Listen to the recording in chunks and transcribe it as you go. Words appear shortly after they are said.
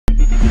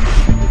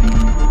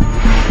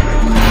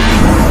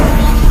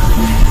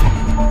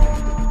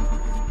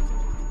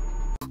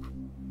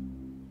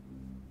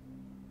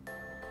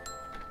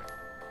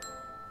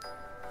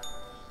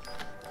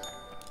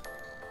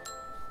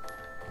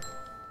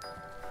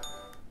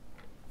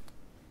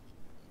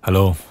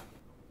Hello.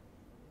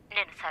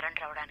 నేను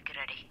surrender అవడానికి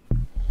ready.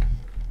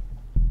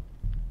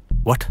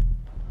 What?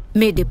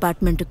 Me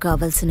department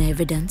కావాల్సిన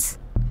ఎవిడెన్స్,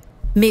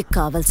 మీకు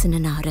కావాల్సిన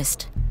నా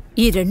అరెస్ట్,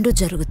 ఈ రెండు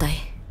జరుగుతాయి.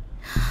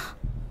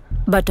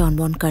 But on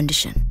one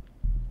condition.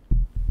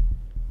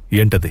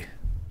 ఏంటది?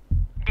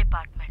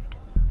 డిపార్ట్మెంట్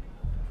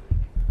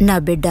నా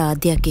బిడ్డ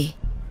ఆద్యకి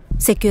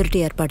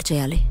సెక్యూరిటీ ఏర్పాటు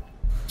చేయాలి.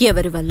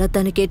 ఎవరి వల్ల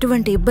తనకి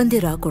ఎటువంటి ఇబ్బంది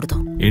రాకూడదు.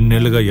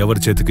 ఇన్నేళ్లుగా ఎవరి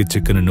చేతికి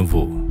చిక్కని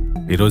నువ్వు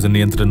ఈరోజు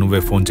నియంత్రణ నువ్వే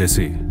ఫోన్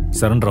చేసి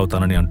సరెండర్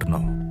అవుతానని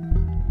అంటున్నావు.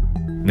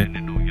 నేను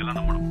నిన్ను ఎలా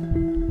నమ్మడం?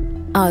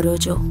 ఆ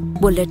రోజు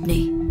బుల్లెట్ని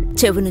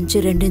చెవి నుంచి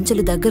 2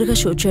 ఇంచులు దగ్గరగా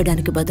షూట్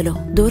చేయడానికి బదులు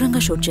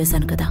దూరంగా షూట్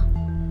చేశాను కదా.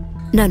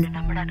 నన్ను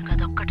నమ్మడానికి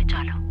అదొక్కటి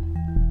చాలు.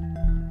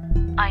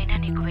 అయినా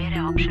నీకు వేరే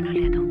ఆప్షన్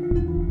లేదు.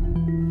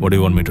 What do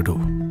you want me to do?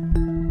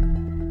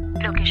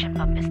 Location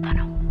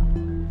పంపిస్తాను.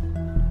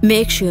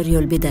 Make sure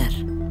you'll be there.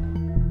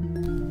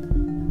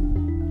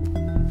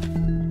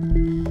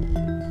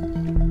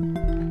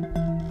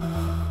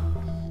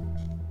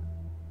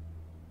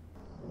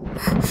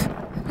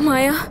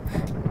 మాయా,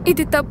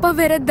 ఇది తప్ప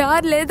వేరే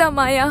దారి లేదా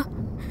మాయా?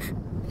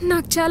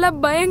 నాకు చాలా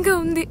భయంగా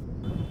ఉంది.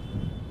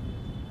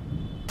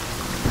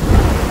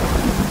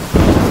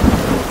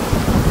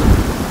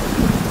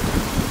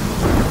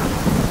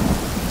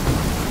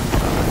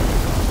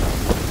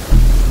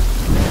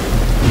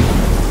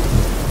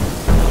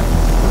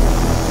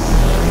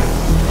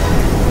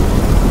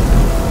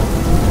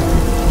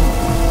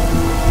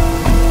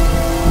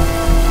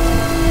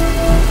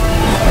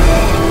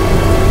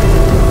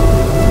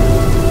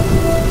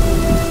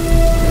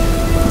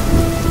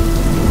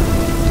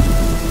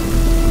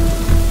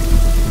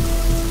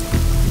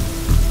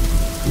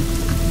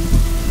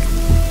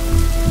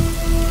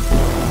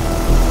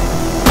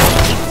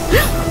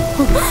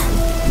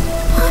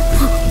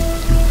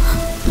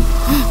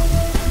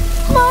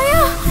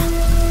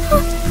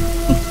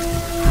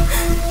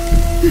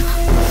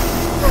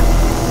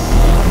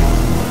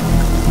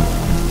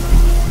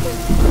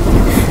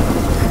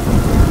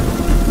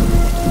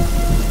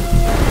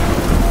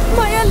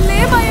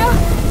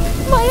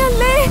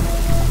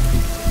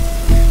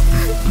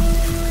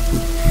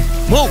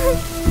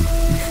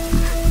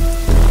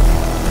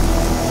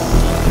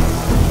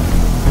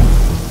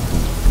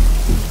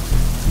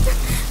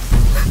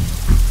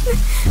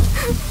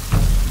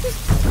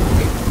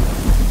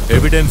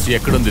 ఎవిడెన్స్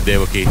ఎక్కడుంది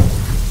Devaki?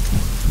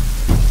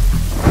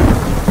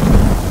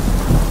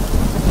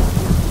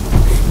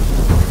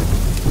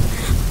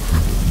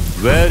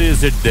 Where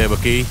is it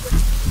Devaki?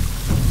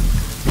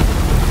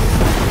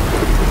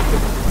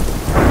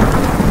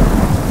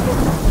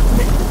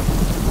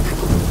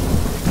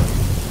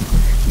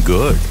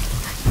 Good.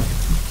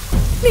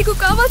 నీకు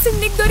కావాల్సింది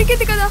నీకు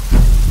దొరికింది కదా.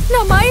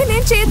 నా మాయ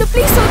నేను చేయదు,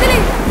 ప్లీజ్ వదిలే.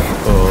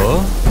 ఓ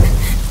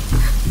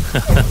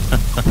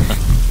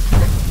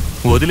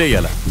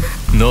వదిలేయాలా?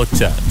 No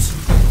chance.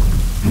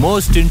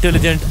 Most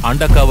intelligent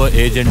under cover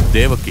agent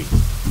Devaki.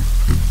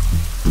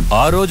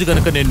 ఆ రోజు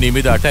గనక నేను నీ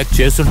మీద అటాక్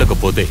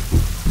చేస్తుండకపోతే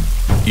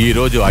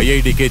ఈరోజు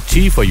ఐఐడికే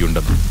చీఫ్ అయి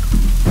ఉండను.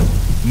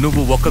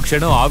 నువ్వు ఒక్క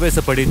క్షణం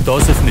ఆవేశపడి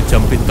తోసెఫ్ని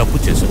చంపి తప్పు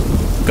చేశావు,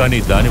 కానీ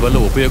దానివల్ల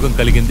ఉపయోగం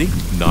కలిగింది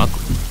నాకు.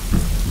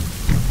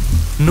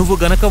 నువ్వు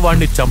గనక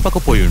వాణ్ణి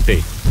చంపకపోయుంటే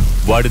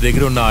వాడి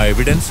దగ్గర ఉన్న ఆ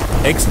ఎవిడెన్స్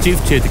ఎక్స్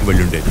చీఫ్ చేతికి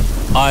వెళ్ళుండేది.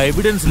 ఆ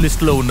ఎవిడెన్స్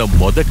లిస్టులో ఉన్న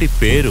మొదటి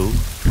పేరు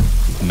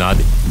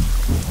నాది.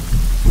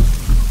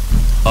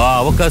 ఆ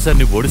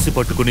అవకాశాన్ని ఒడిసి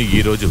పట్టుకుని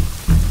ఈరోజు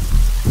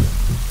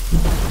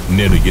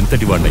నేను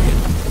ఇంతటి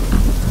వాణ్ణయ్యాను.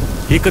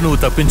 ఇక నువ్వు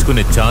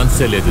తప్పించుకునే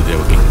ఛాన్సే లేదు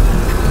Devaki.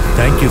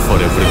 Thank you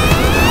for everything.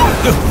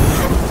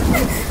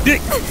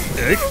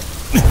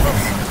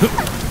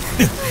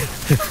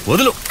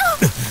 వదులు.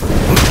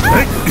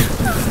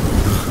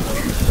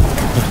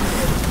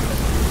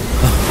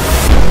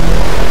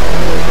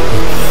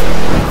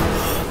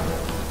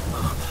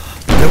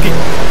 దేవకి,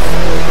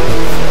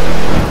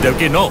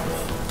 దేవకి నో.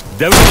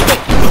 దేవకి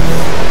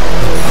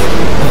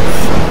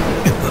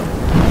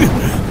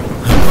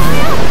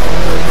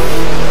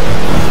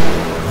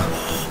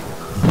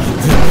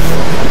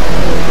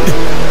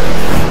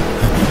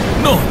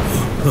నో.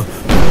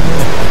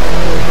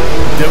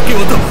 దేవకి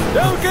వద్దు.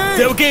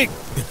 Devaki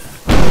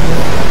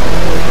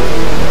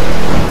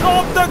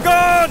drop the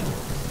gun.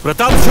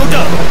 Pratap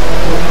shooter.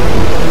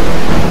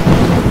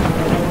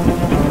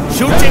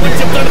 Shoot చేయమని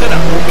చెప్తాను కదా.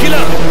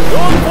 కిల్లర్.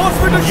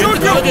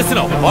 ఎందుకు అలా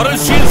చేస్తున్నావు? Aural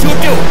she'll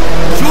shoot you.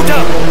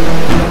 Shooter.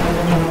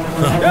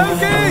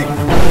 Devaki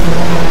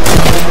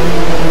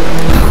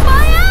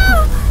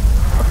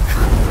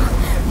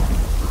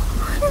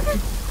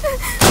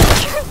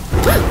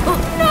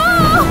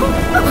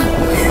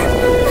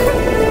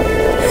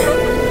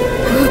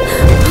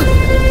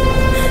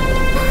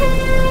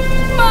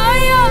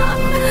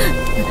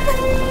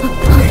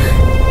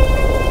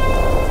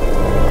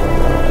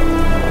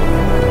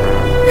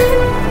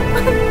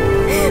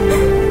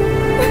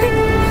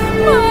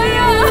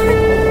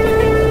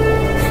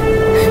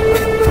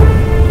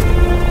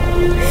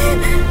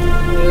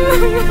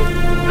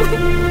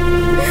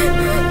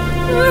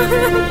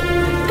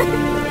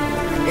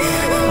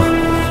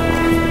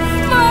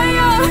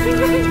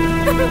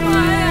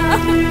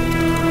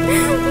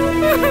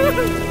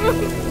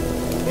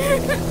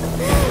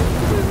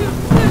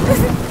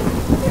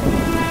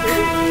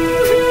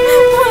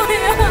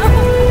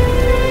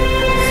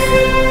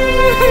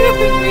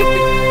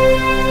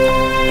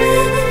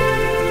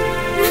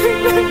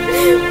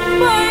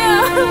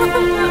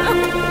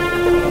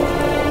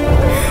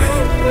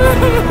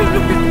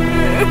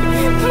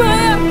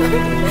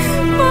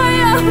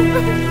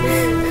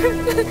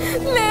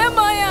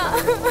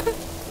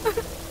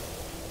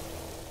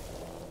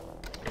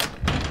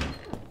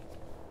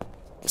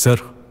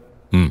sir,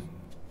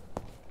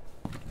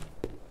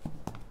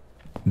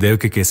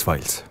 Devaki case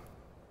files.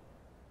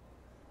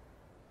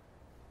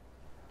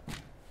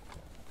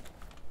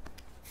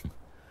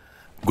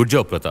 Good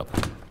job Pratap.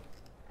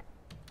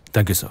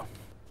 Thank you sir.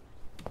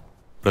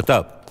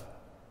 Pratap,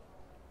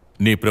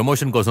 నీ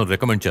ప్రమోషన్ కోసం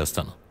రికమెండ్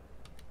చేస్తాను.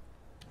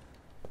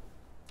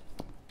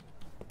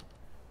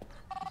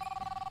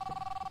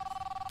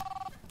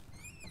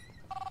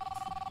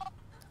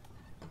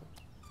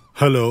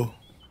 హలో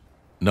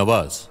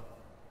నవాజ్,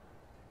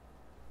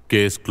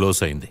 కేస్ క్లోజ్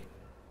అయింది.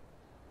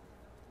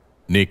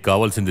 నీకు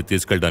కావాల్సింది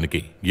తీసుకెళ్ళడానికి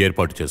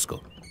ఏర్పాటు చేసుకో.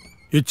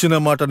 ఇచ్చిన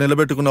మాట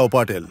నిలబెట్టుకున్నావు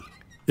పాటేల్.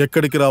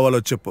 ఎక్కడికి రావాలో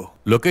చెప్పు.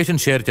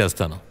 లొకేషన్ షేర్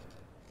చేస్తాను.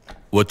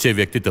 వచ్చే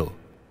వ్యక్తితో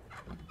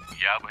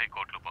 50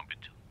 కోట్లు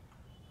పంపించు.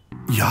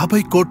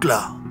 50 కోట్ల?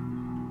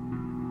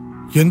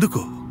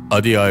 ఎందుకు?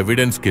 అది ఆ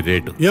ఎవిడెన్స్ కి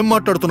రేటు. ఏం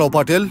మాట్లాడుతున్నావు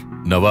పాటేల్?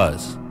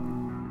 నవాజ్,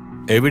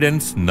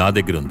 ఎవిడెన్స్ నా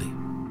దగ్గర ఉంది.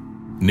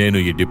 నేను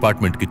ఈ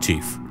డిపార్ట్మెంట్ కి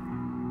చీఫ్.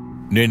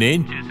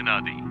 నేనేం చేసినా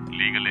అది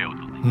లీగలే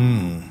అవుతుంది.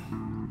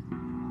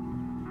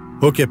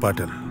 ఓకే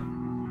పాటేల్,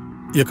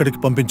 ఎక్కడికి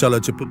పంపించాలో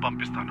చెప్పు,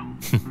 పంపిస్తాను.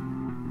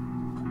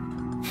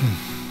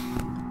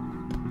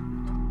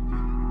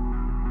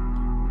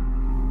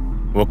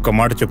 ఒక్క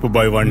మాట చెప్పు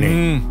బాయ్ వాణ్ణి.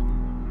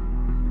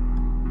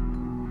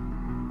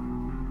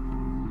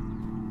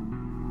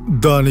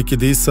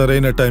 దానికిది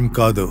సరైన టైం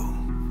కాదు.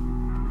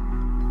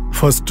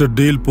 ఫస్ట్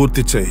డీల్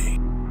పూర్తి చేయి,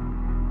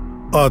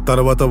 ఆ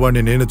తర్వాత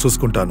వాణ్ణి నేను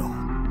చూసుకుంటాను.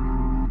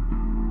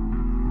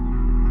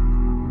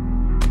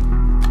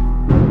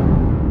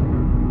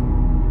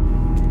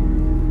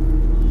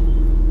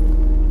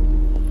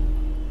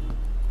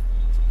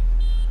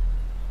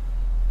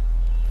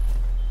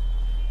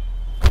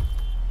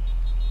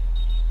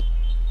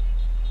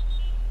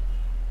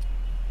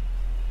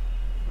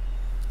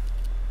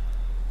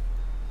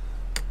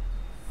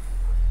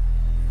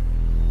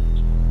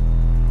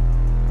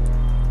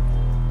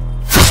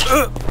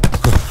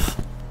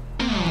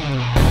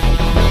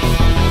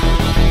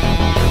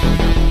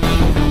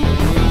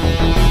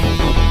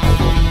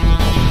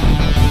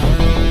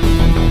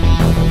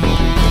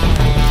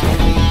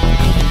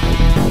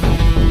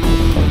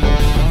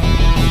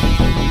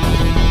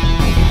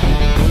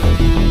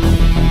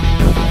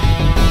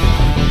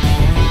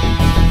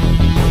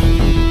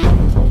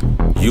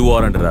 You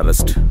are under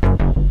arrest.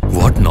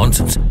 What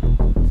nonsense!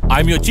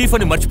 I'm your chief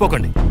అని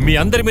మర్చిపోకండి. మీ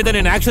అందరి మీద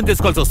నేను యాక్షన్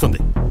తీసుకోవాల్సి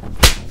వస్తుంది.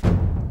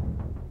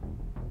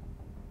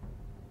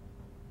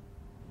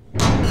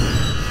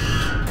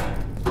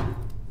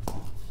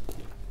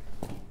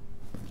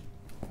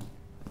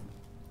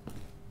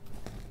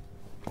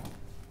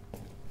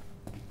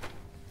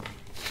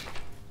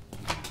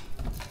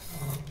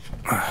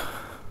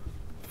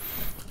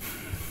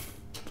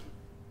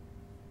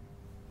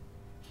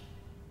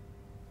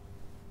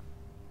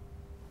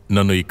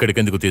 నన్ను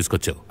ఇక్కడికెందుకు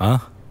తీసుకొచ్చావు?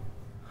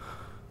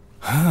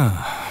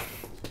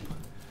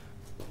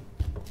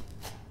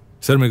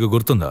 సార్, మీకు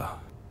గుర్తుందా?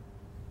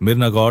 మీరు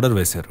నాకు ఆర్డర్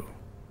వేశారు,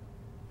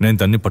 నేను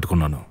దాన్ని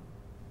పట్టుకున్నాను.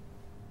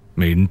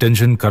 మీ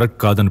ఇంటెన్షన్ కరెక్ట్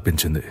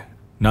కాదనిపించింది.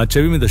 నా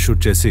చెవి మీద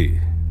షూట్ చేసి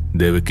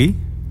దేవికి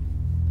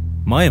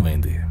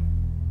మాయమైంది.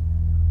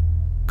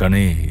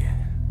 కానీ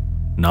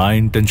నా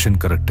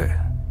ఇంటెన్షన్ కరెక్టే.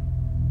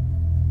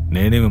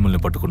 నేనే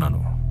మిమ్మల్ని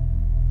పట్టుకున్నాను.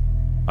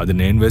 అది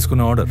నేను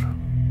వేసుకున్న ఆర్డర్.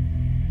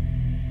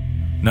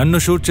 నన్ను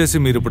షూట్ చేసి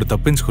మీరు ఇప్పుడు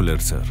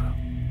తప్పించుకోలేరు సార్.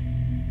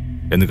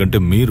 ఎందుకంటే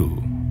మీరు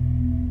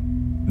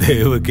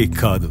దేవకి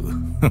కాదు.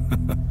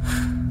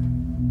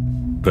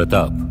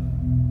 ప్రతాప్,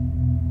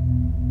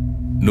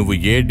 నువ్వు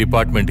ఏ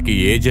డిపార్ట్మెంట్కి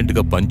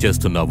ఏజెంట్గా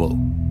పనిచేస్తున్నావో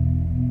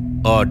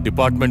ఆ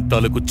డిపార్ట్మెంట్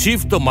తాలూకు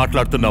చీఫ్తో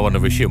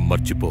మాట్లాడుతున్నావన్న విషయం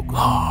మర్చిపోకు.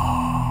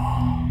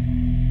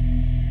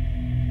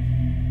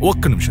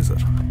 ఒక్క నిమిషం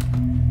సార్,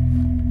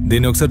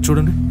 దీన్ని ఒకసారి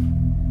చూడండి.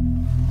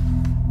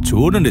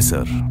 చూడండి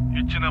సార్.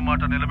 ఇచ్చిన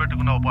మాట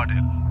నిలబెట్టుకున్నావు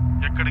పాటేల్.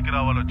 ఎక్కడికి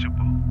రావాలో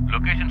చెప్పు.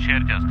 లొకేషన్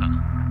షేర్ చేస్తాను.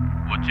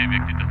 వచ్చే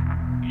వ్యక్తితో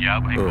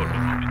 50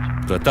 కోట్లు పంపించు.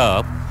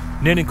 ప్రతాప్,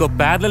 నేను ఇంకో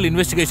ప్యారలల్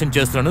ఇన్వెస్టిగేషన్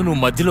చేస్తున్నాను.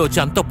 నువ్వు మధ్యలో వచ్చి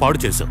అంతా పాడు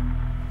చేసావు.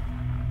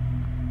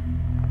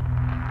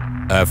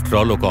 ఆఫ్టర్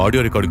ఆల్ ఒక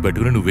ఆడియో రికార్డింగ్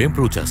పెట్టుకుని నువ్వేం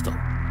ప్రూవ్ చేస్తావు?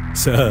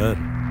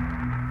 సార్,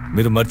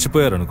 మీరు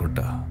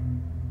మర్చిపోయారనుకుంటా.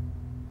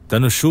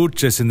 తను షూట్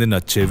చేసింది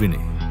నా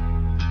చెవిని,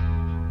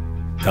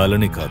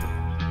 తలని కాదు.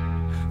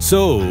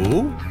 So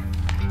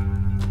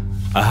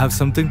I have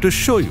something to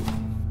show you.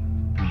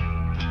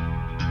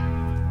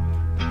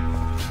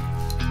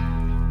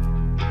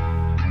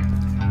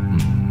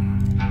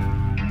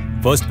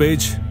 First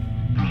page,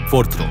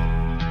 4th row.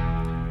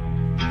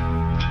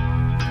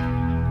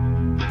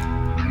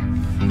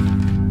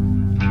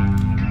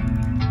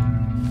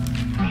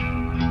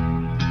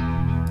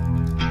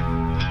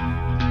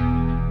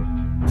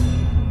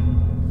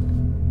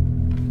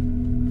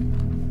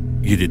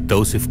 ఇది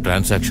తౌసిఫ్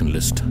ట్రాన్సాక్షన్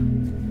లిస్ట్.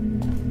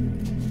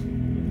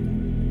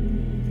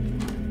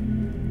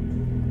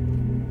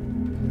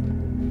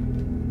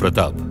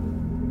 ప్రతాప్,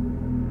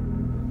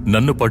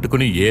 నన్ను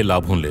పట్టుకుని ఏ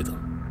లాభం లేదు.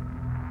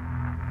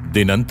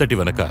 దీనంతటి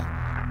వెనక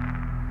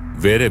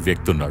వేరే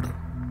వ్యక్తి ఉన్నాడు.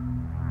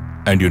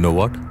 అండ్ యు నో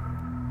వాట్,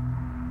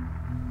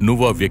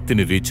 నువ్వు ఆ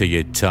వ్యక్తిని రీచ్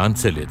అయ్యే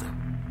ఛాన్సే లేదు.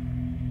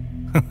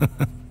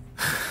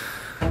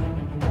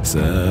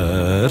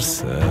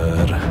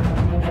 సార్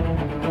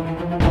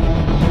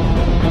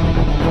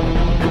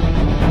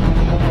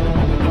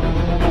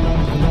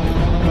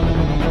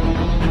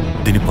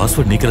దీని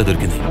పాస్వర్డ్ నీకెలా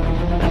దొరికింది?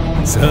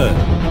 Sir,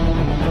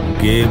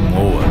 game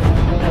over.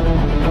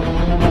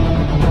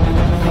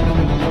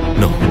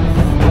 No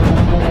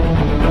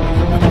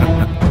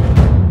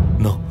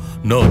no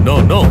no no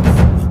no,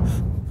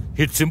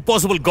 it's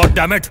impossible, god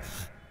damn it.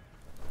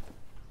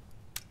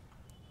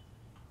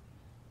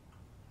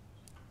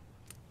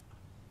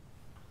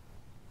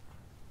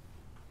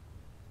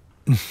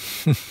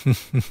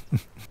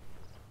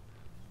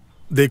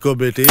 देखो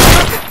बेटी,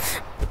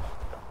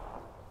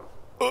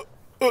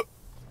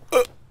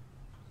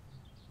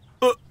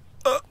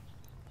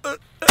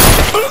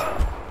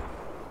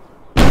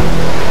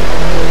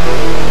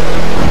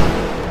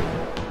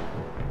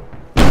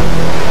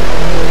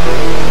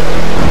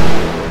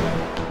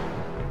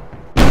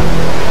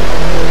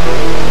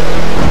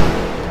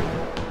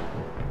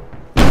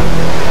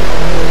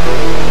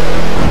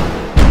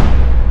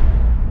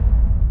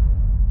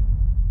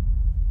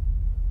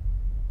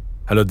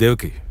 hello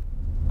Devaki,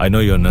 I know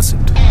your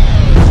innocent.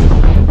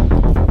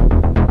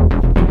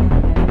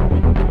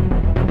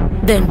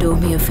 Then do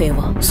me a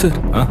favor. Sir,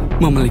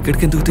 మమ్మల్ని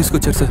ఇక్కడికి ఎందుకు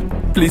తీసుకొచ్చారు సార్?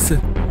 ప్లీజ్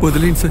సార్,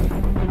 వదిలేండి సార్.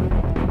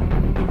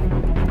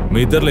 మీ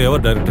ఇద్దరిలో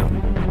ఎవరు డైరెక్టర్?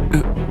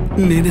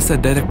 నేనే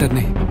సార్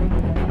డైరెక్టర్ని.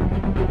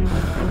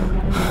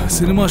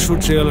 సినిమా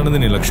షూట్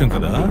చేయాలన్నది నీ లక్ష్యం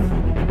కదా?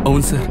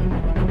 అవును సార్.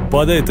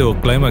 పదైతే ఒక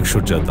క్లైమాక్స్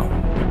షూట్ చేద్దాం.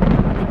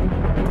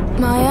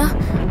 మాయా,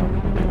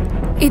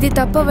 ఇది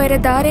తప్ప వేరే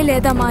దారే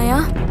లేదా మాయా?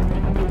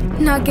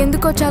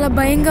 నాకెందుకో చాలా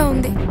భయంగా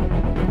ఉంది.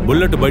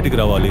 బుల్లెట్ బయటికి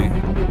రావాలి,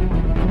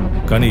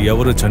 కానీ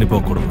ఎవరు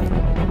చనిపోకూడదు.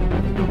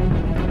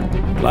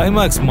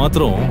 క్లైమాక్స్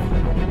మాత్రం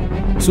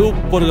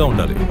సూపర్గా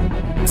ఉండాలి.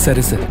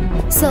 సరే సార్.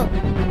 సార్,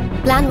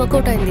 ప్లాన్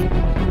వర్కౌట్ అయింది.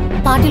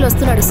 పార్టీలు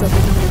వస్తున్నాడు సార్.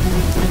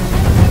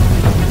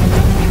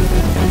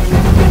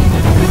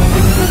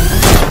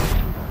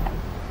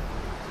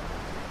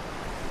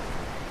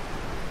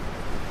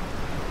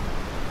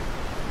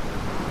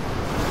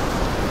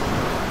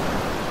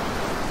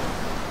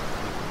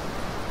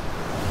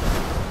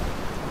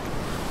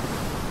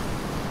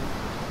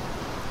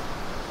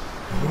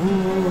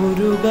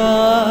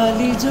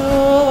 గాలి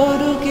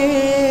జోరుకే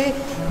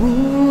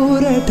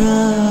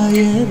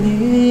ఊరటాయనే,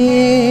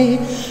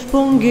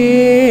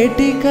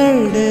 పొంగేటి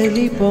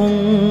కడలి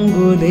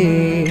పొంగులే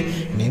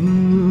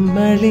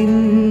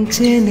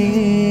నిమ్మళించెనే,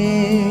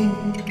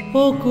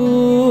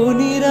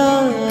 ఒకూని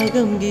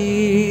రాగం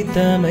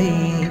గీతమై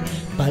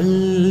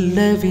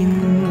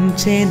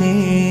పల్లవించెనే.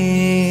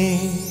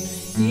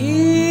 ఈ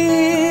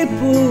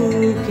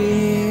పూకే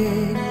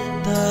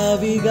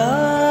తావిగా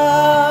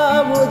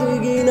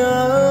ఒదిగిన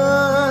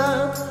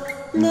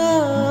నా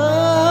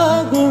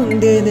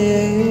గుండెనే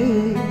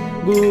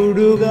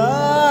గూడుగా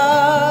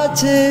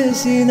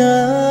చేసిన,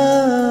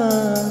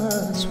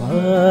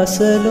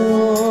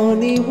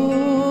 శ్వాసలోని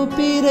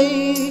ఊపిరై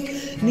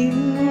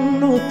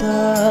నిన్ను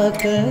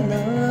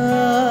తాకనా,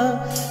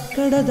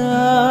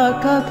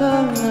 కడదాకా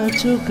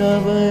కాచు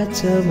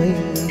కవచమై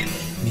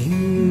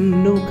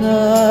నిన్ను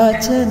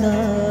కాచనా,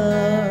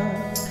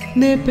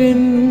 నే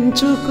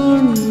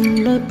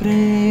పెంచుకున్న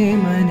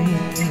ప్రేమని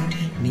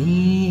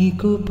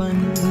నీకు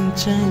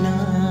పంచనా.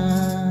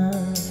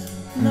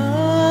 నా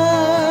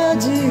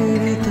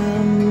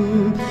జీవితం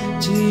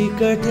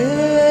చీకటే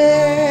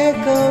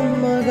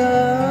కమ్మగా,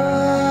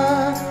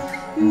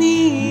 నీ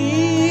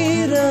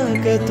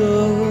రాకతో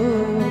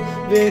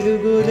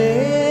వెలుగులే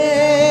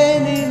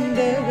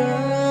నిండగా,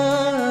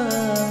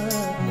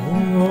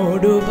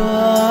 మోడు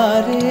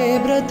బారే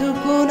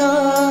బ్రతుకునా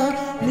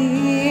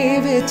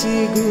నీవే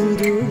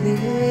చిగురులే,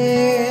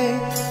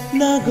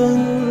 నా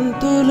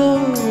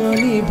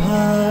గొంతులోని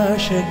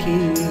భాషకి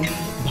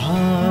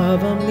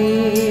భావం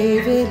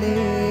నీవెలే.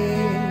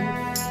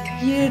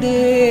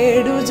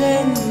 ఎడేడు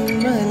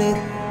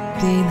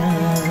జన్మలెత్తినా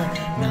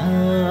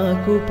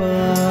నాకు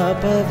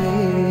పాపవే,